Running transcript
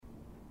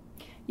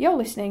You're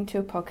listening to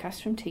a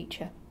podcast from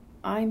Teacher.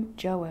 I'm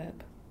Jo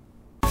Erb.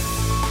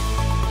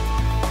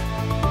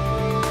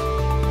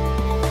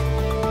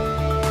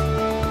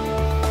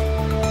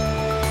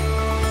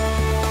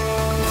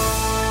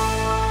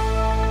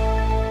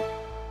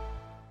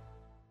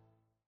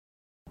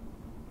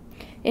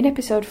 In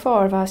episode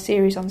 4 of our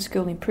series on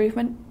school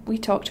improvement, we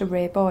talked to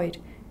Ray Boyd,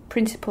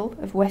 Principal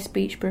of West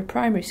Beechborough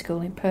Primary School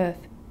in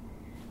Perth.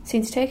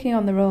 Since taking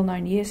on the role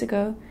 9 years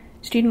ago,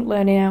 student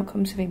learning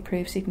outcomes have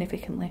improved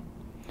significantly.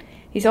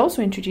 He's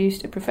also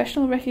introduced a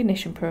professional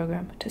recognition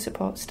programme to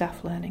support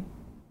staff learning.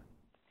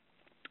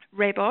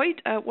 Ray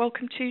Boyd,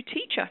 welcome to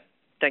Teacher.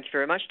 Thank you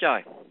very much, Jo.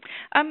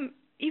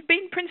 You've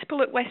been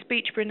principal at West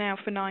Beechborough now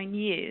for 9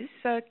 years.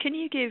 Can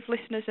you give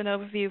listeners an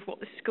overview of what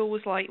the school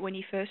was like when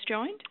you first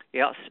joined?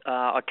 Yes,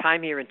 I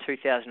came here in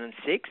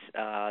 2006,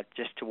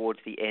 just towards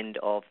the end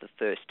of the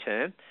first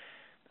term.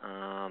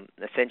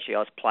 Essentially, I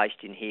was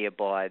placed in here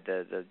by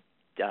the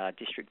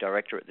district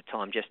director at the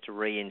time just to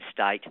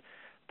reinstate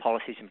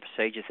policies and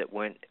procedures that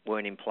weren't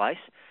in place.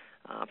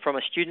 From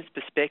a student's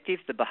perspective,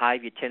 the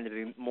behaviour tended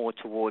to be more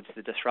towards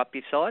the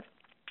disruptive side.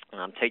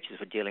 Teachers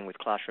were dealing with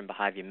classroom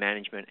behaviour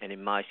management, and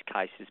in most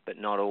cases, but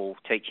not all,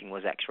 teaching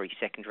was actually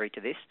secondary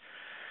to this.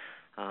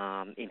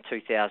 In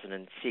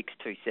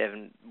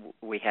 2006-2007,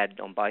 we had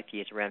on both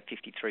years around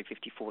 53,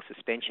 54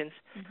 suspensions,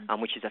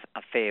 which is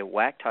a fair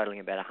whack, totalling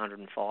about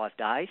 105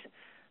 days.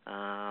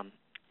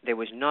 There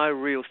was no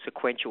real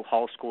sequential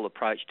whole school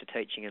approach to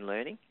teaching and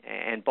learning,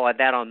 and by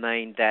that I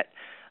mean that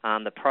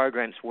the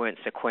programs weren't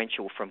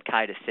sequential from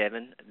K to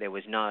 7. There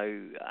was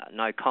no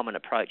common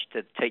approach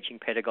to teaching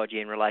pedagogy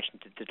in relation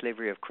to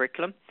delivery of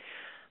curriculum,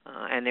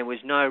 and there was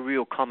no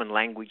real common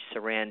language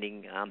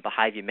surrounding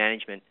behaviour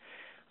management.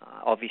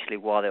 Obviously,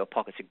 while there were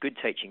pockets of good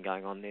teaching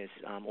going on, there's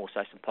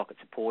also some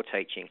pockets of poor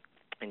teaching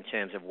in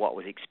terms of what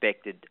was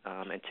expected,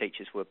 and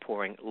teachers were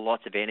pouring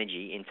lots of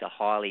energy into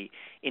highly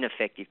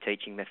ineffective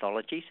teaching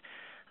methodologies.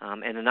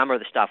 And a number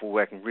of the staff were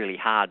working really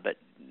hard, but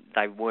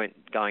they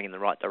weren't going in the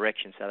right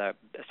direction, so they were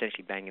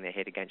essentially banging their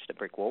head against a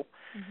brick wall.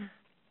 Mm-hmm.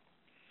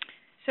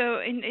 So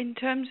in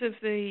terms of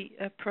the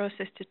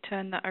process to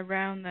turn that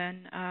around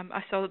then,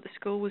 I saw that the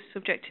school was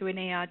subject to an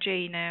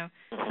ERG now.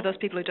 For those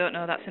people who don't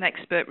know, that's an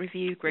expert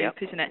review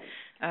group, isn't it,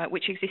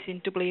 which exists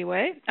in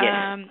WA.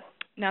 Yes.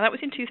 Now, that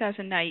was in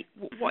 2008.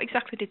 What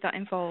exactly did that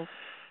involve?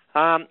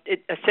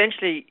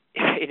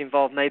 It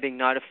involved me being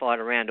notified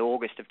around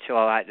August of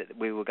 2008 that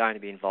we were going to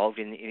be involved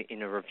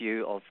in a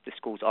review of the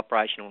school's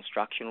operational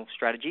instructional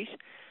strategies.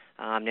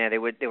 Now, there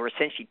were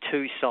essentially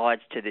two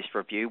sides to this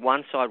review.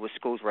 One side was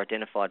schools were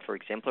identified for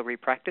exemplary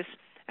practice,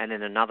 and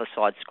then another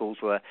side,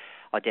 schools were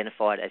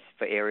identified as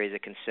for areas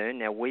of concern.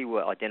 Now, we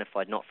were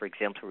identified not for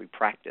exemplary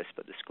practice,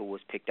 but the school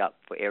was picked up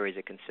for areas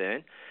of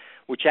concern,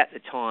 which at the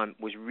time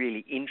was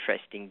really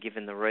interesting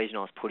given the reason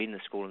I was put in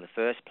the school in the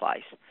first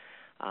place.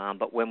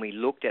 But when we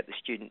looked at the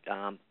student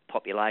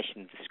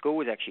population, the school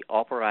was actually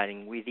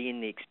operating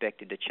within the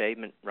expected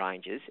achievement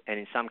ranges, and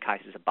in some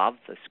cases above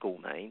the school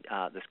mean,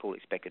 the school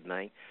expected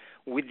mean,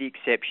 with the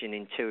exception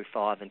in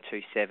 2.5 and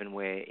 2.7,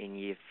 where in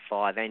Year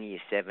 5 and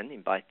Year 7,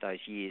 in both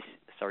those years,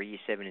 Year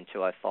 7 and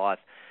 2.05,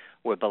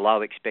 were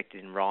below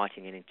expected in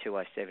writing, and in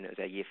 2.07 it was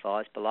our Year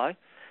 5s below.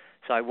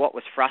 So what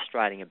was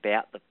frustrating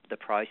about the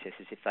process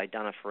is if they'd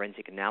done a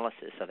forensic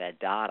analysis of our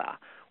data,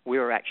 we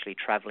were actually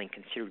travelling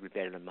considerably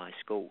better than most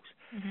schools.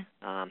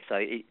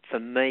 Mm-hmm. For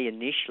me,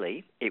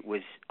 initially,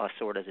 I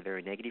saw it as a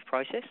very negative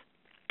process.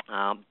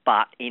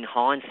 But in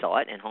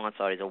hindsight, and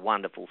hindsight is a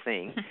wonderful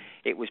thing,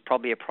 it was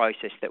probably a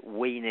process that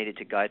we needed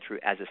to go through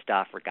as a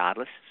staff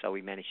regardless, so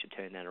we managed to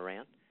turn that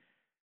around.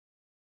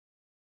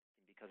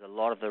 Because a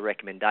lot of the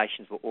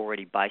recommendations were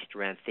already based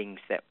around things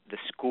that the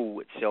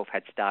school itself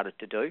had started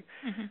to do.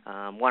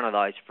 Mm-hmm. One of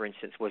those, for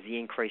instance, was the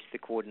increase the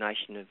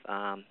coordination of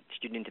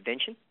student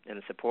intervention and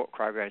the support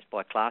programs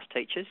by class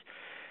teachers.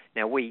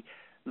 Now, we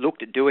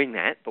looked at doing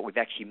that, but we've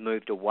actually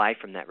moved away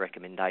from that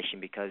recommendation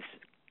because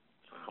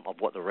of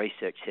what the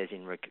research says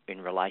in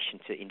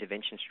relation to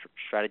intervention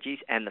strategies,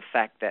 and the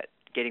fact that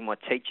getting my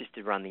teachers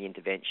to run the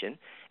intervention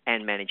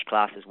and manage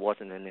classes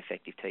wasn't an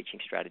effective teaching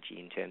strategy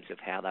in terms of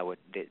how they were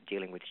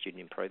dealing with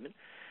student improvement.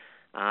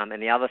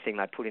 And the other thing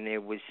they put in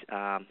there was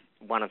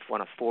one of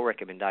 4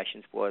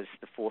 recommendations was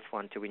the fourth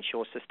one, to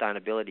ensure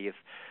sustainability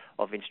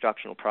of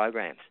instructional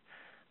programs,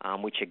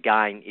 which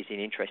again is an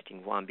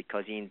interesting one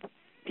because in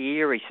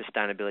theory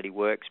sustainability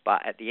works,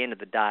 but at the end of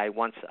the day,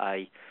 once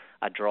a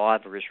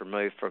driver is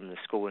removed from the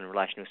school in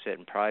relation to a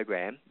certain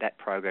program, that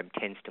program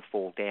tends to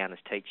fall down as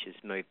teachers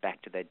move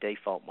back to their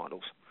default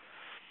models.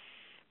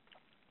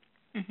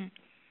 Mm-hmm.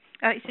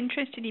 It's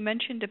interesting you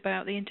mentioned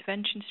about the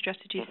intervention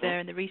strategies there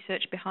and the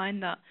research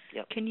behind that.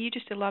 Yep. Can you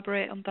just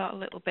elaborate on that a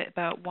little bit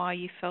about why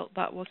you felt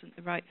that wasn't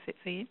the right fit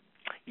for you?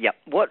 Yep.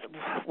 What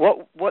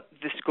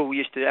the school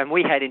used to, and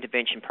we had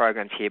intervention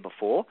programs here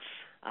before,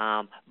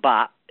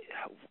 but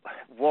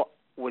what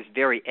was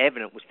very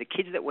evident was the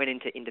kids that went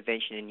into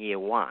intervention in Year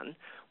 1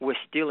 were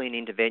still in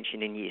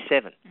intervention in Year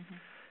 7. Mm-hmm.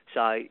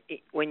 So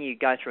when you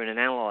go through and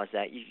analyse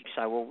that, you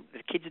say, well,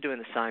 the kids are doing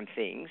the same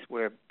things.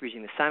 We're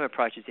using the same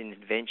approaches in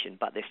intervention,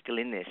 but they're still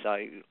in there. So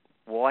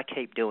why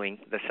keep doing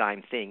the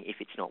same thing if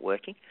it's not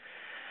working?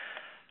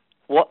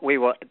 What we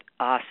were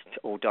asked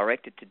or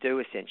directed to do,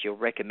 essentially, or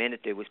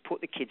recommended to do, was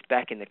put the kids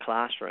back in the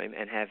classroom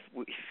and have,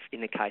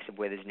 in the case of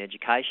where there's an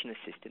education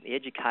assistant, the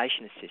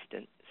education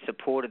assistant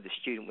supported the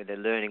student with their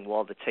learning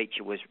while the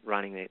teacher was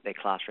running their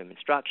classroom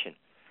instruction.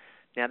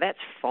 Now, that's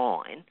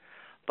fine,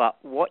 but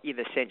what you've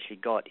essentially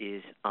got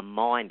is a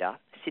minder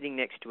sitting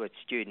next to a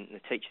student and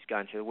the teacher's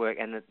going through the work,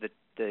 and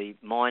the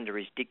minder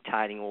is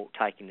dictating or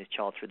taking the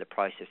child through the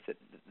process that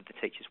the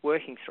teacher's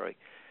working through.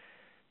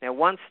 Now,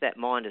 once that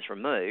minder's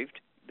removed,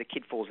 the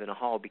kid falls in a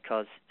hole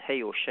because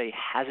he or she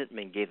hasn't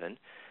been given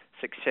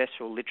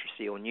successful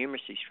literacy or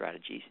numeracy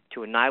strategies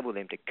to enable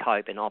them to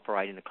cope and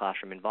operate in the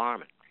classroom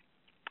environment.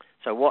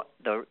 So what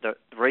the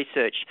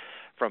research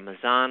from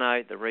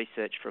Mazzano, the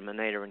research from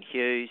Anita and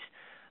Hughes,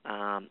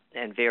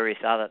 and various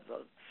other,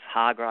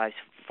 Hargraves,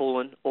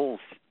 Fullen, all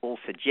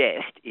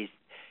suggest is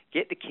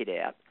get the kid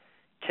out,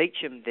 teach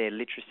them their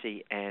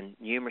literacy and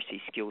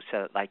numeracy skills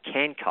so that they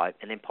can cope,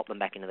 and then pop them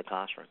back into the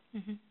classroom.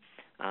 Mm-hmm.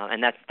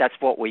 And that's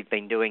what we've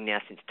been doing now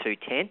since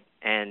 2010,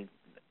 and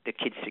the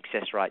kids'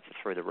 success rates are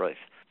through the roof.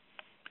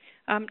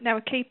 Now,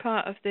 a key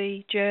part of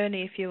the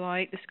journey, if you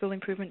like, the school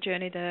improvement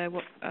journey there,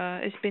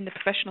 has been the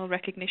professional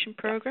recognition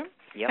program.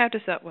 Yep. How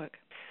does that work?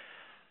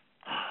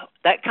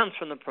 That comes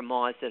from the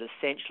premise that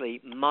essentially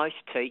most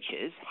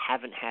teachers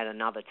haven't had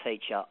another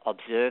teacher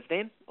observe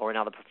them or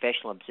another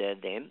professional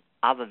observe them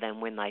other than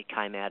when they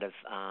came out of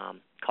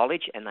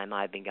college and they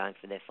may have been going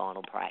for their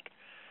final prac.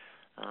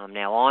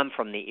 Now, I'm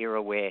from the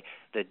era where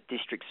the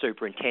district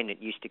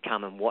superintendent used to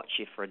come and watch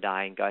you for a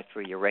day and go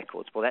through your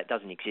records. Well, that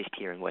doesn't exist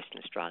here in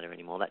Western Australia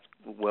anymore. That's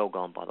well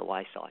gone by the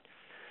wayside.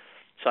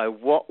 So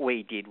what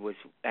we did was,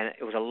 and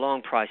it was a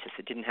long process,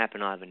 it didn't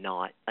happen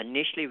overnight.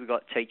 Initially, we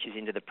got teachers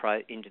into the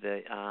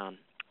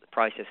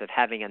process of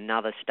having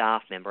another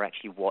staff member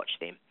actually watch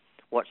them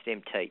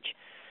teach.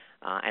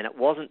 And it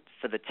wasn't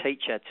for the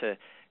teacher to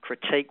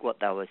critique what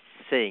they were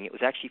seeing. It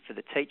was actually for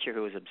the teacher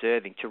who was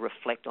observing to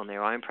reflect on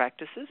their own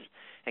practices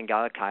and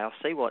go, okay, I'll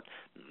see what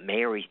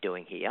Mary's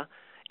doing here.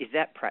 Is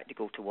that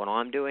practical to what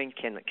I'm doing?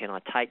 Can I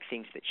take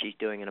things that she's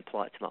doing and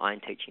apply it to my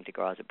own teaching to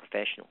grow as a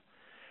professional?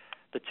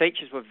 The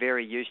teachers were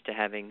very used to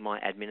having my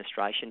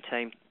administration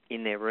team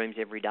in their rooms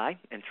every day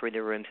and through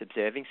their rooms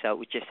observing, so it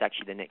was just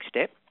actually the next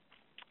step.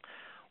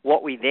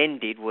 What we then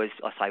did was,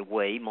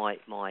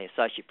 my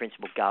associate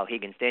principal, Gail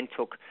Higgins, then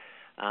took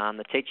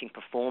the teaching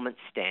performance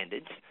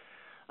standards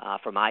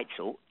from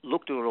AITSL,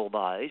 looked at all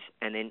those,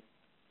 and then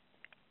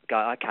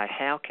go, okay,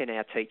 how can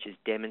our teachers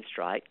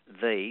demonstrate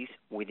these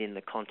within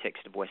the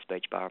context of West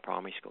Beach Borough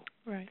Primary School?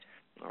 Right.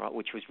 All right,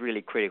 which was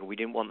really critical. We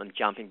didn't want them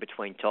jumping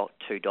between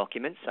two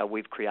documents, so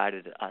we've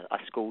created a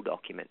school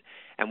document.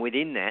 And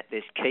within that,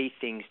 there's key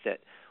things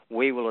that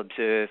we will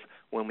observe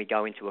when we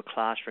go into a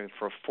classroom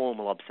for a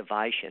formal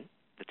observation.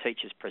 The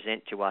teachers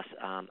present to us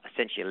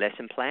essentially a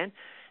lesson plan,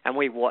 and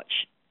we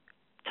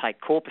take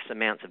corpus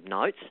amounts of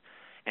notes,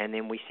 and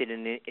then we sit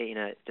in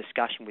a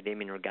discussion with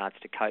them in regards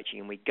to coaching,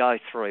 and we go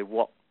through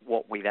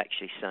what we've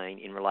actually seen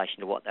in relation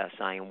to what they're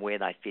saying and where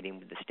they fit in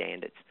with the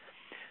standards.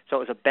 So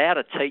it was about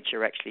a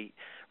teacher actually,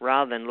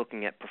 rather than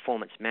looking at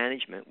performance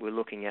management, we're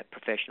looking at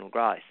professional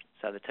growth.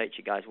 So the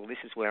teacher goes, well, this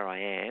is where I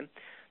am,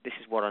 this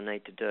is what I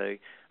need to do,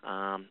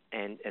 and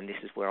this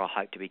is where I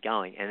hope to be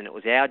going. And then it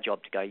was our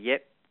job to go,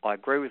 yep, I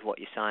agree with what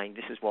you're saying,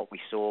 this is what we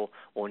saw,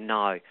 or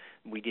no,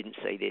 we didn't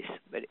see this.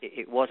 But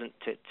it wasn't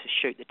to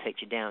shoot the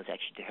teacher down, it's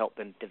actually to help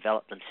them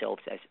develop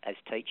themselves as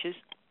teachers.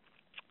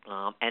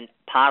 And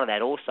part of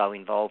that also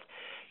involved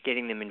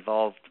getting them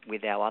involved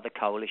with our other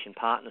coalition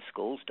partner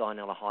schools,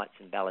 Dianella Heights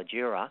and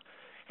Balladura,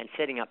 and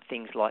setting up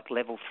things like a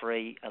level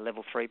 3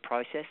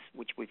 process,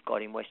 which we've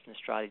got in Western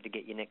Australia to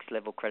get your next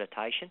level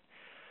accreditation.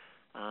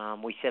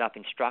 We set up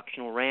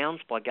instructional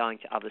rounds by going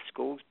to other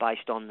schools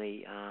based on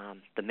the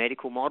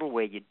medical model,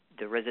 where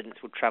the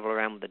residents would travel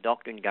around with the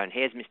doctor and go,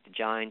 here's Mr.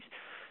 Jones,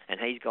 and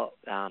he's got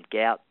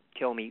gout,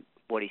 tell me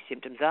what his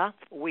symptoms are.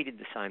 We did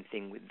the same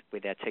thing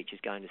with our teachers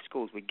going to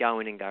schools. We'd go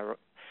in and go,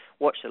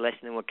 watch the lesson,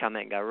 and we'd come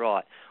out and go,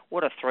 right,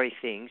 what are 3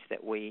 things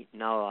that we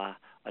know are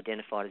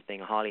identified as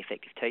being a highly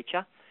effective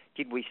teacher?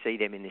 Did we see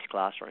them in this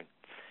classroom?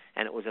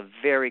 And it was a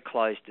very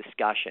closed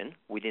discussion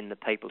within the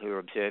people who were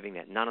observing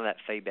that. None of that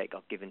feedback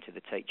got given to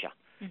the teacher.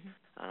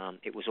 Mm-hmm.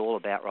 It was all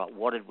about, right,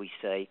 what did we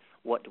see?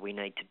 What do we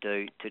need to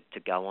do to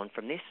go on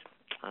from this?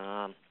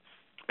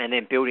 And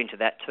then build into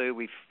that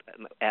too,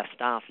 our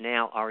staff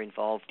now are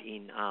involved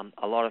in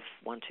a lot of,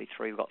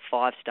 we've got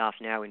 5 staff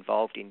now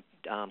involved in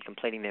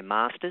completing their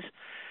masters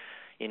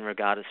in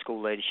regard to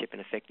school leadership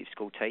and effective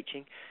school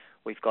teaching.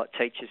 We've got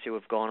teachers who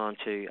have gone on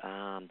to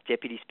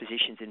deputies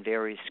positions in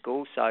various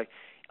schools. So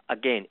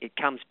again, it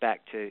comes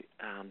back to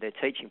their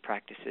teaching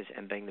practices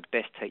and being the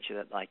best teacher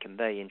that they can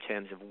be in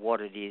terms of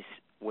what it is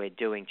we're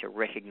doing to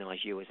recognise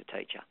you as a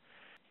teacher.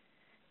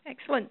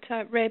 Excellent.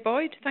 Ray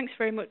Boyd, thanks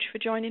very much for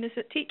joining us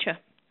at Teacher.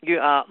 You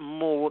are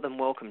more than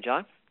welcome,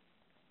 Joe.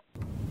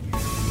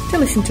 To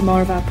listen to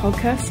more of our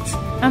podcasts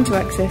and to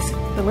access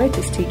the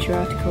latest teacher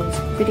articles,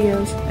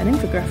 videos and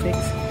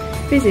infographics,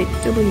 visit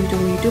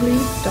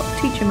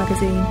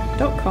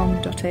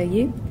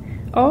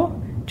www.teachermagazine.com.au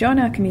or join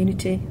our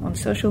community on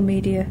social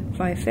media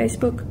via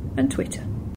Facebook and Twitter.